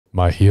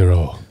My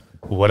hero.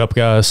 What up,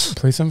 guys?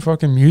 Play some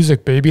fucking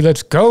music, baby.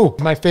 Let's go.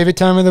 My favorite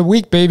time of the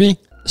week, baby.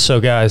 So,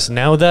 guys,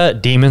 now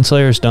that Demon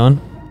Slayer's done,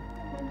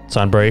 it's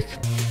on break.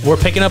 We're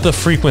picking up the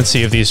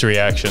frequency of these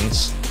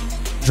reactions.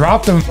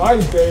 Drop the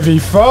mic, baby.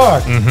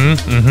 Fuck.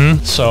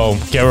 So,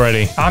 get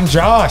ready. I'm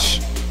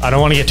Josh. I don't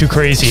want to get too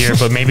crazy here,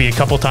 but maybe a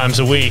couple times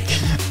a week.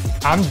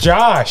 I'm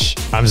Josh.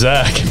 I'm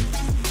Zach.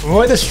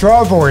 We're the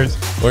Straw Boys.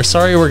 We're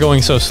sorry we're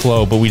going so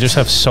slow, but we just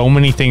have so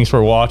many things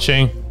we're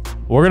watching.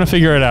 We're going to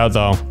figure it out,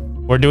 though.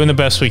 We're doing the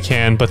best we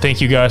can, but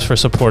thank you guys for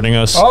supporting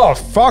us Oh,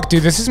 fuck,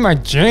 dude. This is my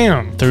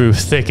jam. through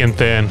thick and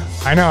thin.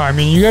 I know. I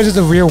mean, you guys are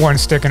the real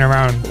ones sticking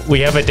around. We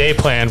have a day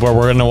planned where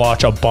we're going to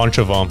watch a bunch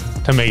of them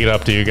to make it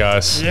up to you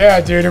guys.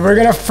 Yeah, dude. We're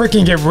going to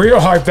freaking get real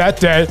hyped that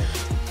day.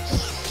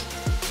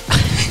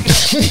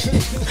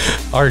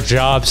 Our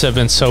jobs have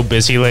been so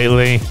busy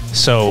lately,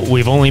 so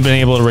we've only been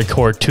able to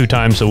record 2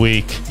 times a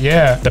week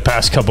Yeah. the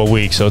past couple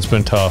weeks, so it's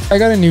been tough. I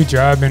got a new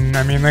job, and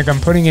I mean, like, I'm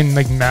putting in,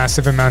 like,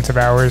 massive amounts of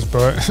hours,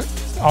 but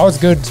all's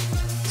good.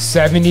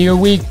 70 a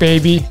week,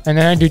 baby. And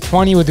then I do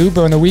 20 with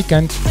Uber on the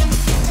weekend.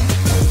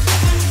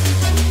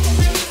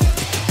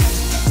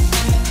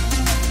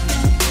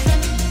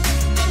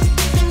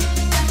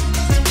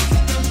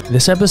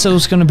 This episode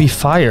is going to be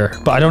fire,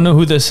 but I don't know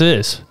who this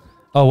is.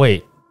 Oh,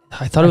 wait.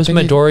 I thought it was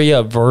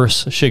Midoriya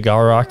versus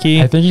Shigaraki,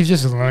 I think he's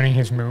just learning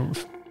his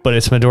move. but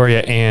it's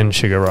Midoriya and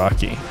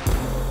Shigaraki.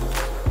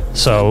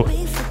 So,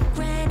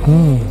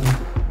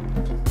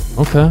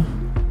 okay.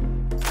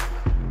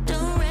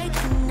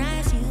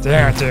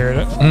 Damn,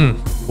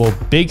 dude. Well,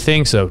 big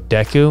things though.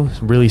 Deku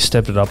really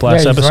stepped it up Yeah, last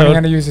he's learning episode. how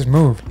to use his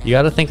move. You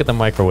got to think of the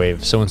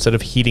microwave. So instead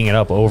of heating it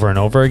up over and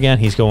over again,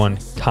 he's going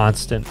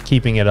constant,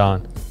 keeping it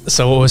on.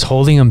 So what was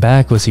holding him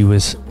back was he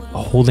was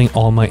holding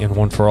All Might and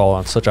One for All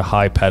on such a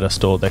high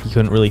pedestal that he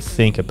couldn't really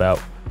think about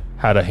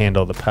how to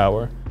handle the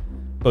power.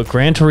 But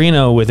Gran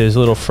Torino with his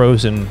little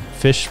frozen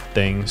fish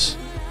things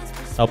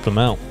helped him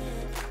out.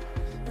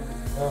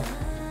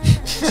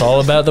 It's all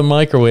about the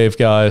microwave,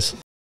 guys.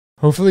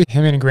 Hopefully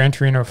him and Gran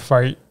Torino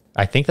fight.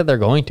 I think that they're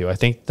going to. I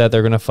think that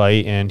they're going to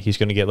fight and he's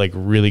going to get like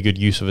really good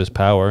use of his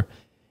power.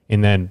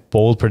 And then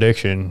bold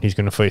prediction, he's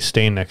going to fight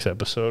Stain next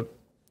episode.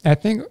 I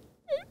think,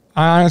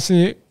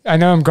 honestly, I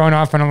know I'm going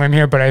off on a limb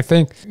here, but I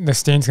think the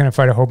Stain's going to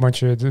fight a whole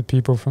bunch of the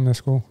people from the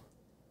school.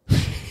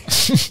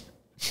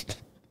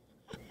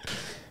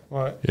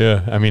 What?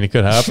 Yeah, I mean, it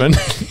could happen.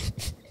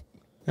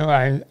 No,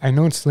 I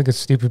know it's like a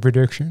stupid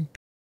prediction,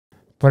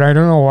 but I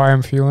don't know why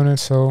I'm feeling it,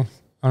 so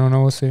I don't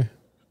know. We'll see.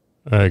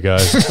 All right,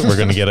 guys, we're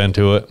going to get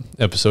into it.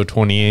 Episode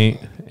 28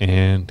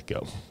 and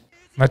go.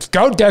 Let's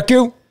go,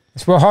 Deku.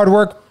 That's what hard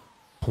work.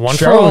 One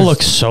for All shows.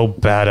 looks so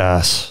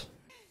badass.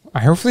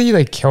 Hopefully he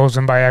like kills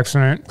him by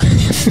accident.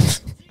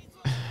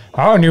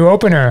 Oh, new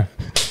opener.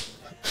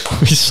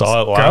 We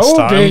saw it last Go,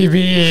 time.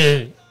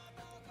 baby.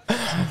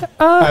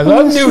 I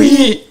love new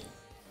heat.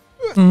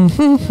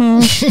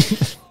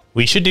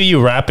 We should do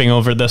you rapping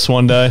over this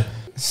one day.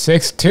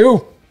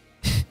 6'2".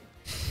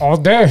 All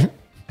day.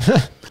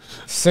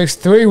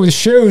 6'3" with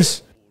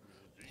shoes.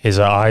 His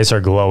eyes are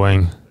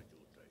glowing.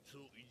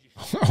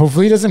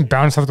 Hopefully he doesn't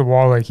bounce off the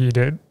wall like he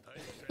did.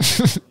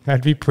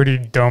 That'd be pretty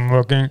dumb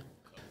looking.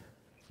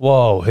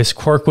 Whoa, his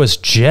quirk was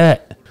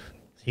jet.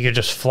 He could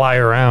just fly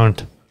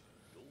around.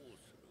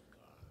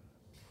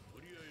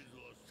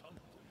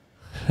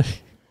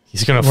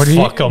 He's going to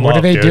fuck him up, What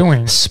are they dude.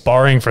 doing?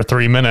 Sparring for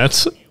 3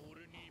 minutes.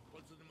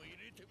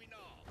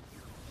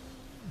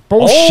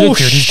 Bullshit, Oh,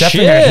 dude. He's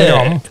definitely gonna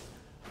hit him.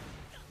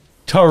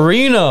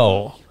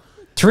 Torino.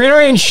 Torino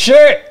ain't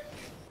shit.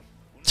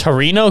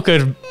 Torino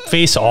could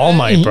face All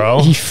Might,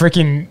 bro. He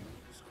freaking...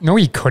 No,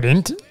 he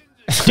couldn't.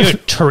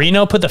 Dude,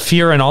 Torino put the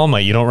fear in All Might.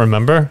 You don't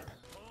remember?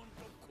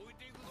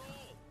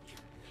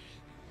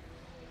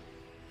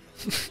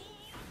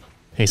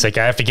 He's like,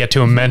 I have to get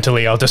to him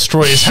mentally. I'll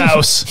destroy his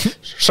house.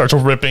 Starts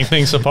ripping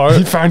things He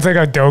apart. finds like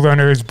a dildo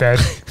under his bed.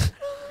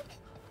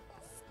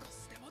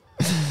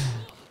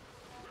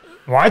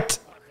 What?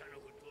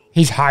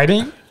 He's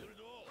hiding?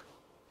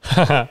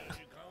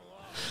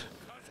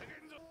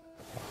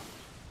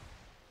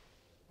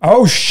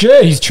 Oh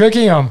shit, he's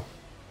tricking him.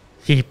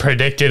 He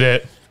predicted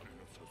it.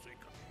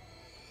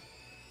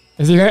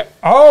 Is he gonna...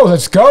 Oh,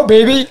 let's go,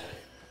 baby.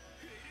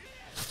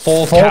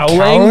 Full Full cowling.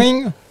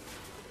 cowling?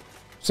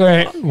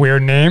 Sorry,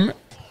 weird name.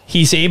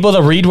 He's able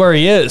to read where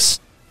he is.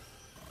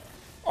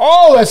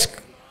 Oh, let's...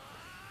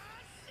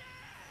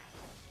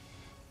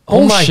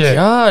 Oh my Bullshit.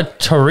 god,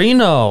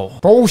 Torino.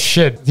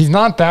 Bullshit. He's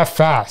not that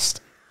fast.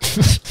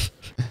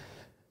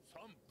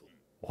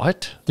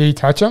 What? Did he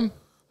touch him?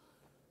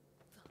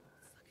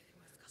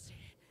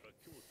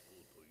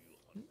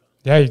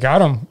 Yeah, you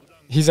got him.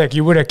 He's like,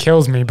 you would have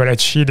killed me, but I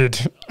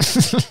cheated.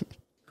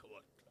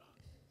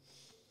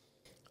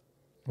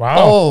 Wow.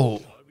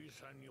 Oh.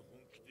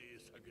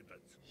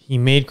 He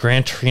made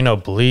Gran Torino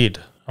bleed.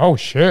 Oh,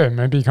 shit.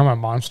 Maybe become a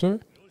monster?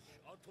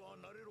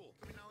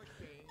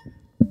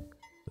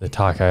 The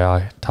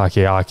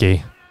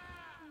takoyaki.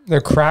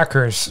 They're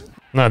crackers.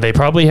 No, they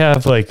probably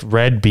have like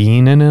red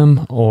bean in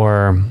them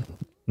or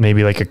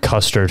maybe like a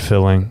custard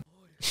filling.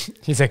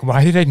 He's like,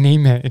 why did I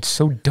name it? It's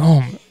so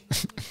dumb.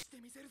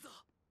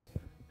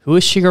 Who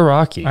is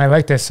Shigaraki? I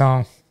like this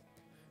song.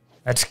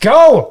 Let's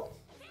go!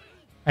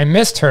 I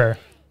missed her.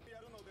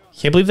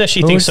 Can't believe that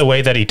she thinks the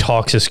way that he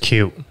talks is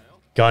cute.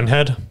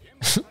 Gunhead?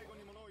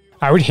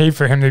 I would hate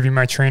for him to be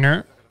my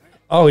trainer.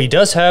 Oh, he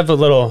does have a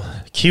little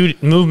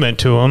cute movement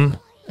to him,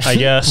 I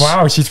guess.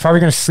 Wow, she's probably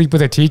going to sleep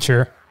with a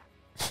teacher.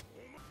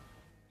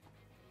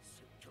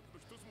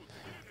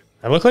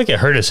 It looked like it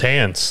hurt his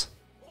hands.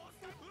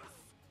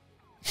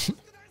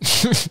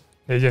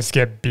 They just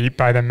get beat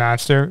by the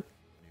master.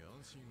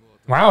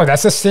 Wow,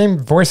 that's the same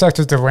voice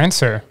actor as the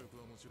Lancer.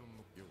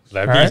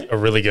 That'd be a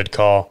really good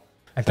call.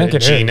 I think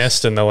it is.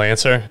 Genist and the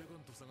Lancer.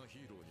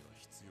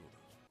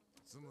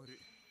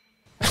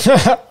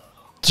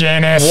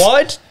 Janice.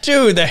 What?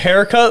 Dude, the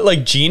haircut like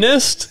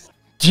Genist?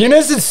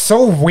 Janice is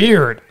so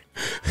weird.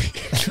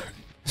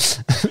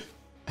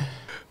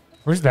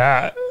 Who's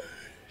that?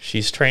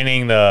 She's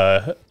training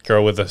the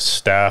girl with the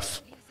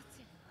staff.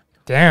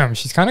 Damn,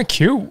 she's kind of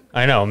cute.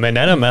 I know.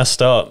 Mineta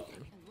messed up.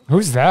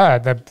 Who's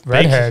that? The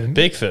redhead.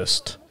 Big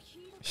Fist.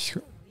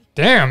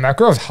 Damn, that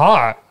girl's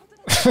hot.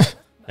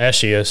 There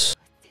she is.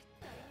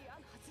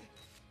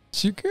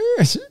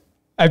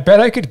 I bet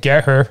I could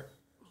get her.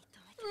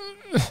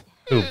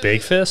 Who,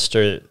 Big Fist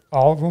or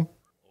all of them?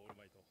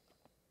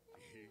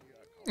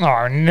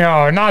 Oh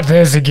no, not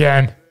this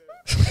again.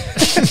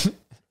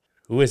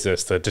 Who is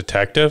this? The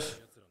detective?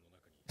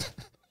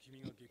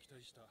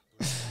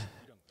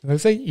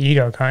 Looks like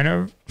Ida, kind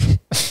of.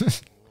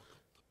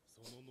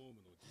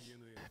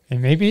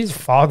 And maybe his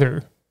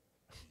father.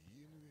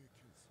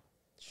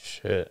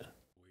 Shit.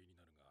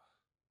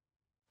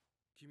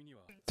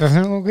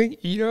 Doesn't it look like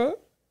Ida?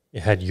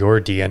 It had your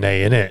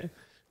DNA in it.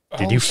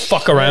 Did you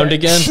fuck around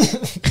again?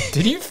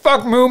 Did you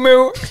fuck Moo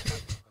Moo?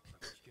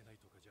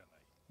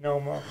 No,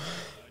 Mo.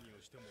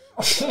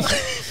 It's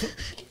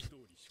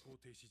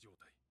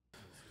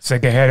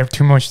like I had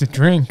too much to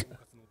drink.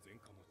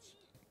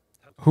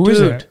 Who is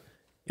it?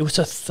 It was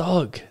a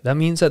thug. That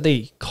means that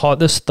they caught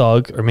this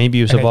thug, or maybe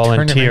he was a And they turned him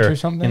volunteer, into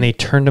something? and they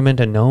turned him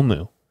into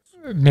Nomu.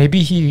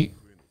 Maybe he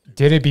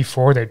did it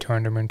before they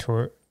turned him into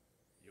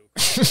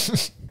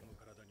it.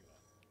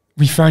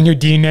 We found your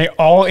DNA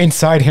all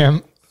inside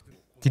him.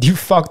 Did you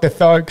fuck the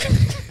thug?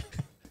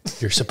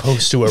 You're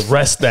supposed to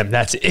arrest them.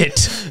 That's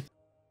it.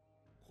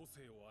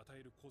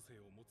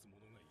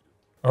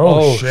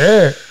 Oh,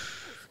 shit.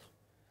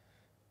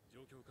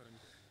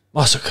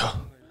 Masaka.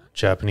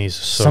 Japanese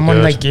is so Someone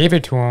good. like gave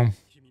it to him.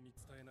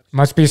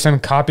 Must be some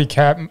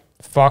copycat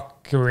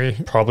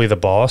fuckery. Probably the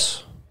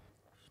boss.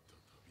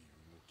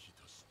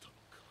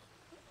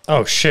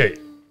 Oh, shit.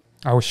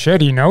 Oh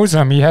shit, he knows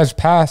him. He has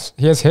past.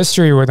 He has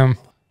history with him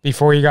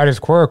before he got his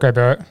quirk, I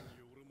bet.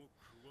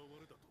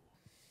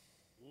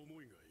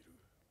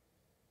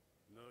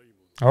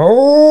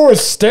 Oh, a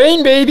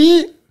stain,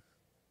 baby.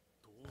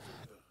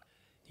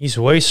 He's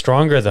way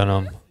stronger than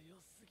him.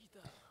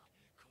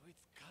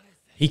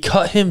 He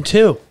cut him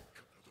too.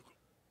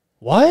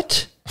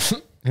 What?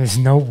 There's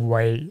no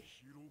way.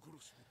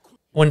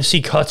 Once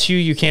he cuts you,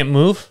 you can't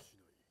move?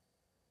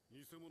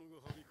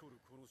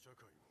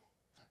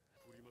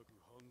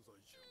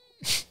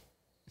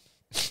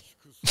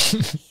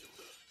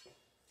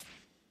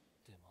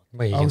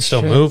 Wait, you can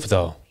still move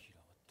though.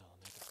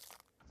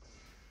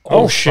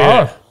 Oh, shit.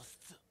 Fuck.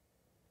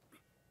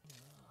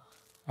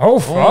 Oh,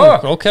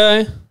 fuck.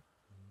 Okay.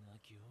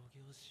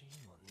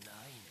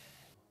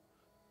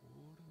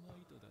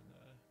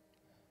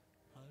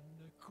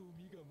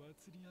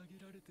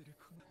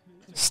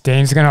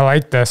 Stain's gonna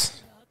like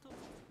this.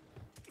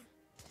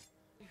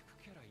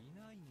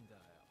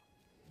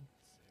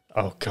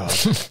 Oh, God.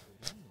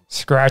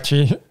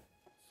 Scratchy.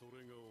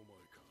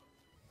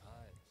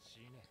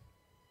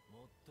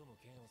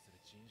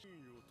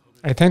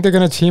 I think they're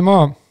gonna team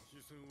up.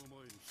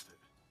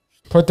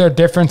 Put their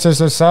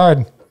differences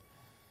aside.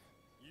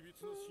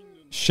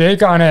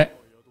 Shake on it.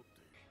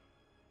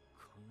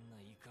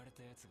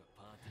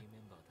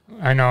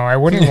 I know, I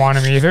wouldn't want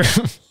him either.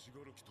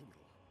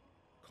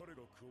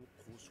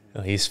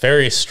 He's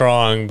very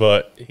strong,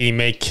 but he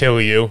may kill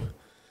you.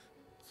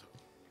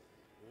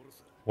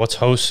 What's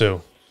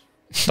Hosu?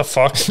 What the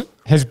fuck?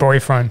 His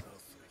boyfriend.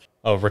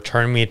 Oh,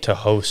 return me to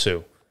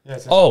Hosu.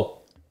 Yes, Oh,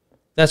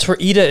 that's where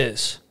Ida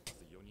is.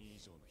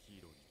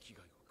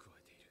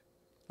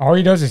 all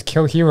he does is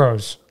kill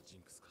heroes.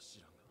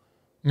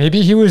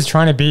 Maybe he was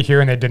trying to be here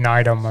and they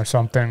denied him or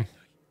something.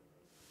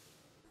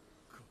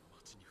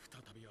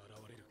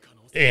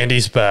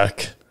 Andy's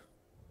back.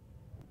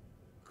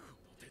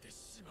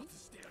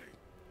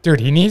 Dude,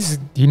 he needs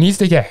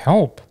to get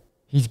help.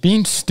 He's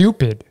being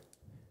stupid.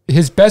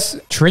 His best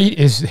trait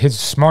is his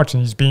smarts,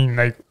 and he's being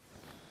like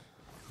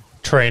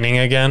Training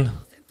again.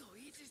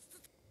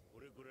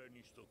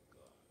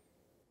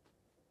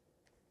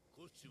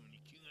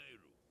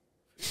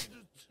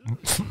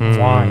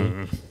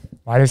 why?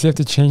 Why does he have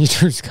to change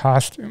to his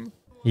costume?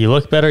 You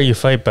look better, you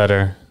fight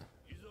better.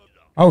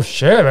 Oh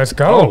shit, let's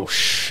go. Oh,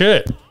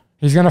 shit.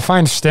 He's gonna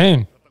find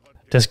Stain.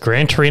 Does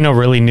Gran Torino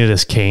really need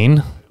his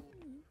cane?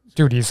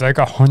 Dude, he's like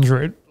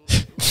 100.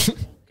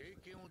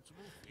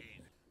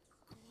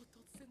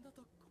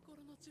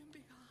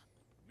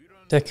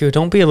 Deku,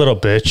 don't be a little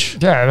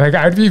bitch. Yeah, like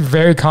I'd be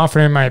very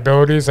confident in my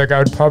abilities. Like I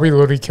would probably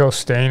literally kill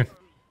Stain.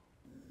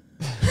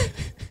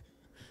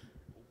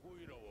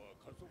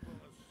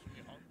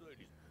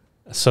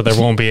 So there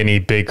won't be any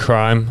big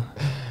crime.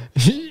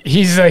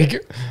 He's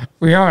like,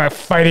 we are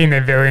fighting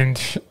the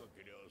villains.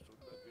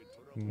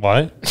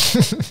 What?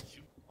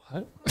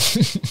 What?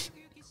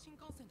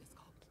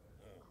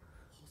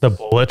 The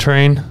bullet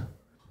train?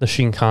 The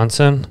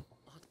Shinkansen?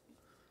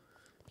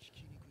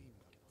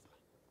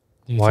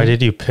 Why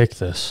did you pick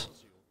this?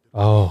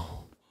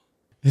 Oh.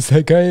 Is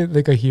that guy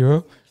like a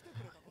hero?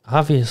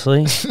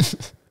 Obviously.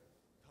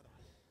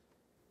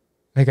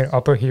 Like an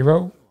upper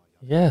hero?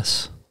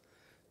 Yes.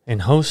 In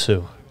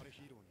Hosu.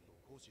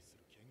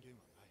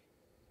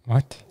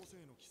 What?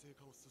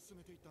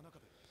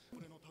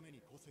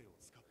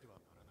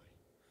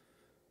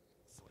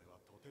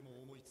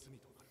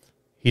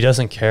 He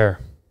doesn't care.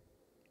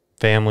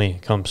 Family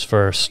comes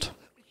first.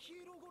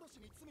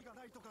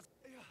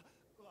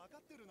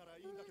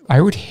 I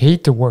would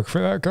hate to work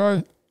for that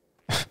guy.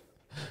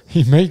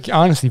 He may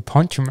honestly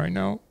punch him right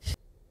now.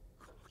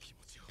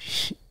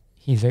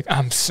 He's like,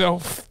 I'm so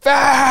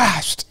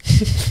fast.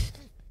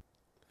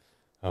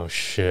 Oh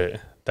shit.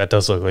 That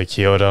does look like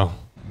Kyoto.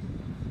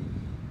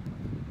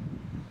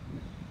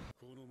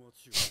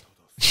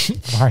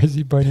 Why is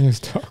he biting his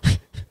tongue?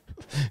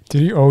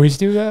 Did he always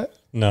do that?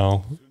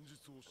 No.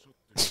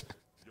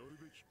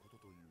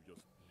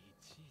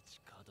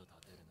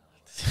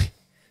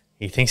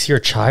 He thinks you're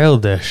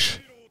childish.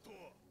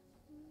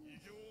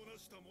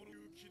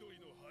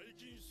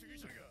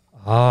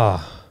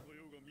 Ah.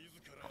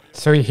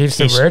 So he hates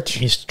the rich?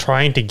 He's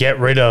trying to get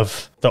rid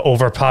of the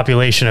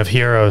overpopulation of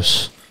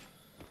heroes.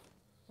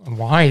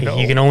 Why though?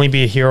 You can only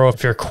be a hero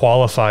if you're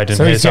qualified in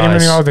so he's his getting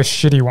rid eyes. of all the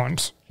shitty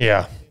ones.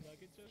 Yeah.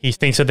 He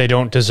thinks that they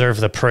don't deserve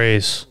the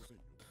praise.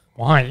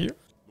 Why?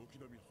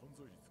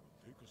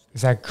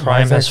 Is that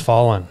Crime has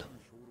fallen.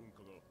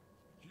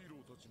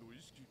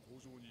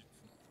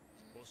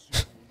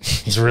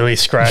 He's really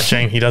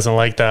scratching. He doesn't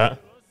like that.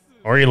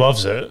 Or he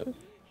loves it.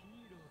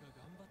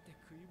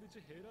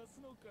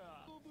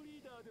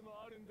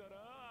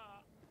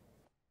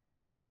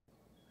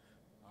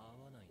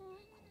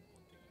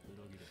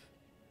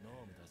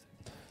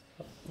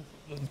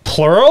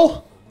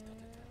 Plural?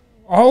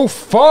 Oh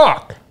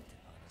fuck!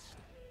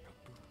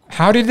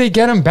 How did they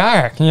get him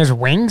back? He has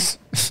wings?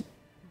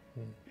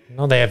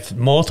 No, they have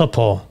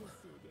multiple.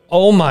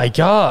 Oh my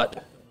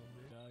god.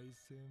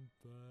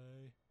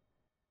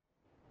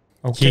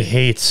 Okay. He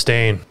hates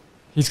Stain.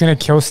 He's gonna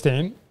kill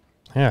Stain?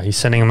 Yeah, he's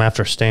sending him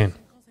after Stain.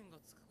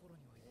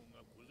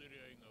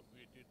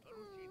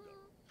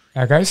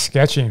 That guy's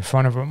sketchy in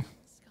front of him.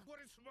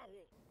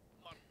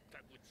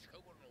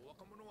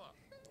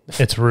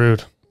 It's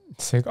rude.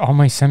 It's like, oh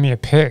my, send me a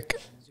pic.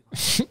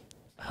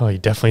 Oh, he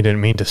definitely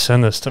didn't mean to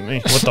send this to me.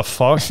 What the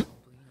fuck?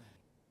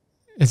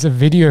 It's a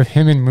video of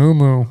him and Moo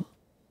Moo.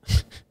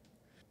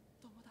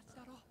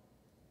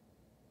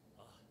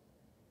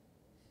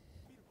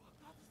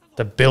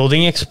 The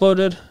building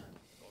exploded?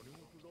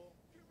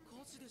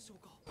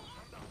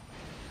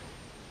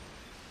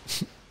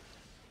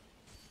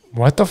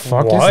 What the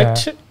fuck is What?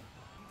 that?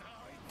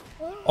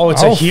 Oh,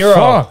 it's a Oh, hero.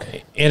 fuck.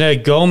 In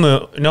a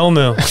Gomu.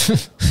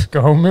 Nomu.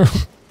 Go Moo.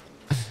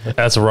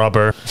 That's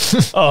rubber.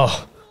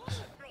 Oh.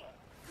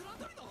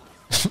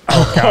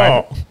 Oh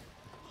god. Oh.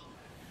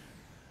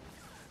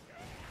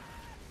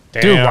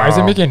 Dude, why is it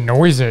Damn. making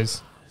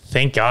noises?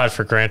 Thank God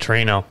for Gran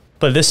Torino.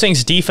 But this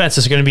thing's defense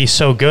is going to be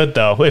so good,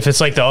 though, if it's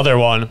like the other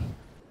one.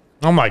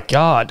 Oh my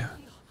God.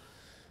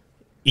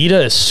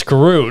 Ida is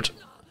screwed.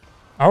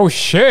 Oh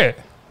shit.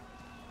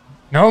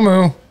 No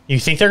Moo. You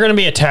think they're going to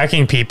be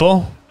attacking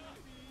people?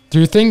 Do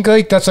you think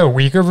like that's a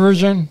weaker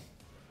version?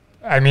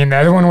 I mean, the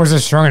other one was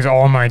as strong as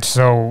All Might,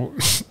 so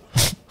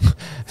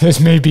this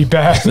may be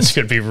bad. This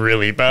could be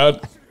really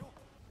bad.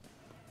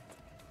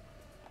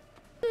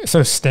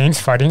 So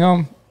Stain's fighting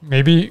him?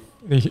 Maybe.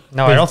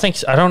 No, I don't think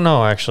so. I don't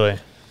know, actually.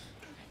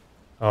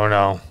 Oh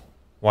no.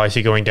 Why is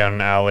he going down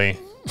an alley?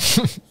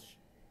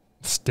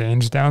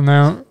 Stain's down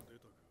there.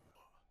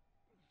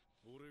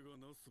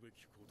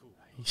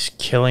 He's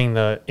killing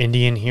the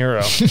Indian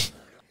hero.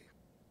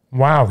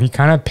 Wow, he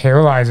kind of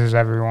paralyzes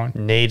everyone.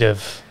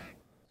 Native.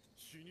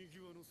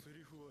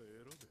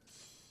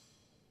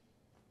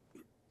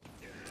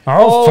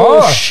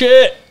 Oh, fuck!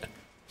 Shit.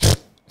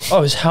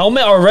 Oh, his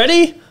helmet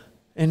already?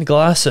 And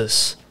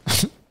glasses.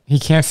 He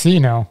can't see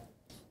now.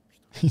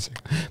 He's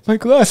like, my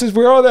glasses,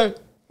 where are they?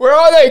 Where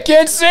are they?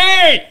 Can't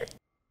see!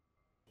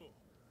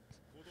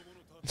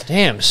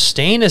 Damn,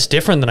 Stain is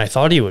different than I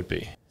thought he would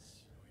be.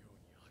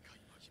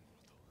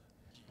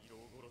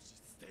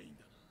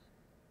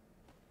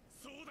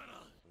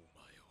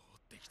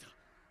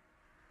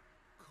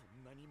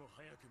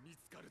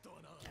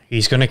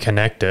 He's gonna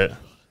connect it.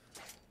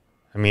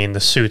 I mean, the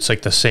suit's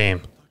like the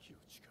same.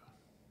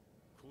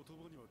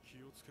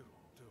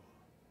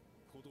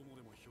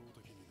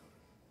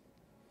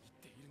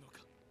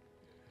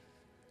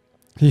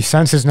 He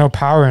senses no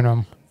power in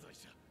him.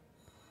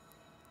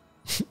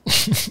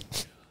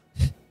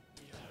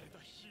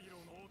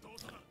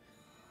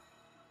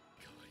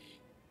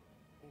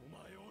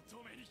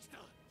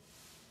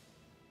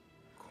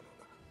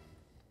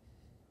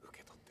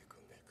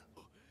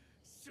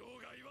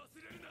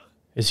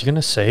 Is he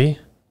gonna say?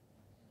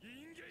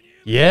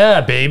 Yeah,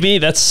 baby,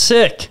 that's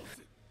sick.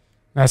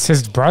 That's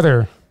his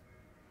brother.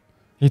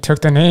 He took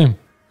the name.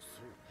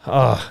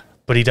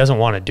 But he doesn't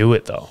want to do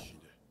it though.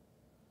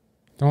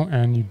 Don't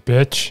end, you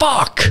bitch.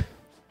 Fuck.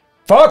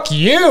 Fuck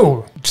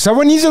you!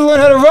 Someone needs to learn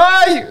how to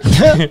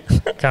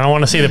write! Kind of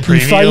want to see the You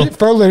preview. fight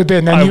for a little bit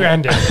and then you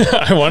end it.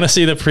 I want to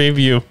see the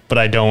preview, but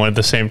I don't at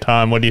the same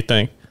time. What do you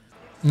think?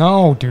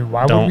 No, dude,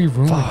 why would we Don't.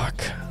 ruin it?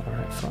 Fuck. All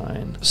right,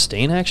 fine.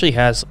 Stain actually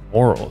has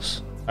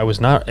morals. I was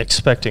not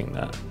expecting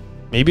that.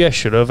 Maybe I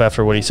should have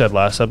after what he said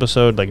last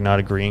episode, like not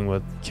agreeing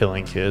with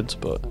killing kids,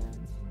 but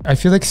I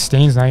feel like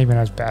Stain's not even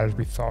as bad as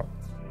we thought.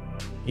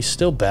 he's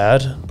still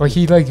bad. But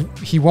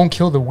he won't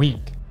kill the weak.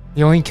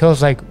 He only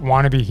kills like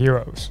wannabe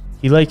heroes.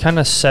 He like kind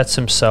of sets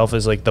himself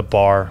as like the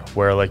bar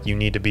where like you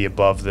need to be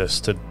above this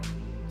to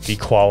be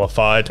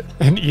qualified.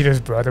 And Ida's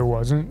brother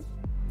wasn't.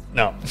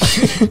 No.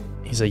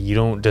 He's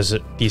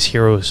like, these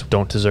heroes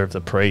don't deserve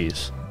the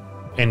praise.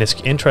 And it's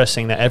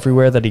interesting that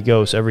everywhere that he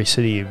goes, every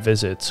city he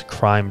visits,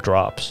 crime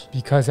drops.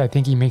 Because I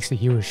think he makes the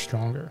heroes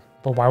stronger.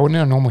 But why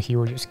wouldn't a normal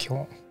hero just kill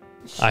him?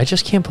 I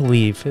just can't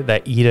believe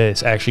that Ida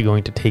is actually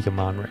going to take him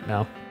on right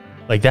now.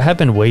 Like that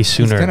happened way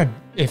sooner.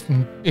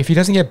 If he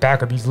doesn't get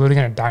backup, he's literally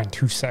gonna die in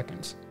 2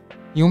 seconds.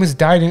 He almost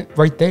died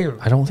right there.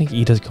 I don't think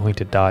Ida's going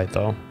to die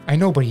though. I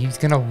know, but he's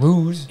gonna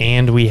lose.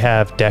 And we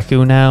have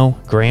Deku now,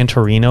 Gran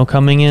Torino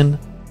coming in.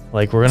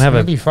 Like we're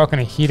gonna Be fucking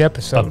a heat a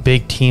episode.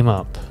 big team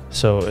up.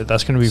 So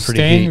that's gonna be pretty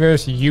Stain heat.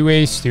 versus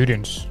UA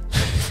students.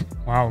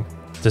 Wow.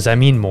 Does that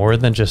mean more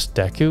than just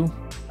Deku?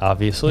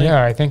 Obviously.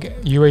 Yeah, I think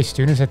UA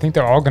students. I think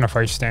they're all gonna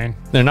fight Stain.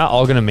 They're not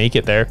all gonna make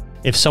it there.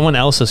 If someone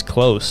else is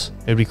close,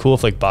 it'd be cool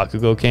if like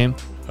Bakugo came.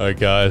 All right,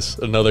 guys,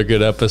 another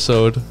good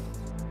episode.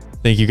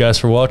 Thank you guys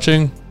for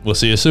watching. We'll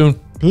see you soon.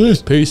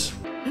 Peace.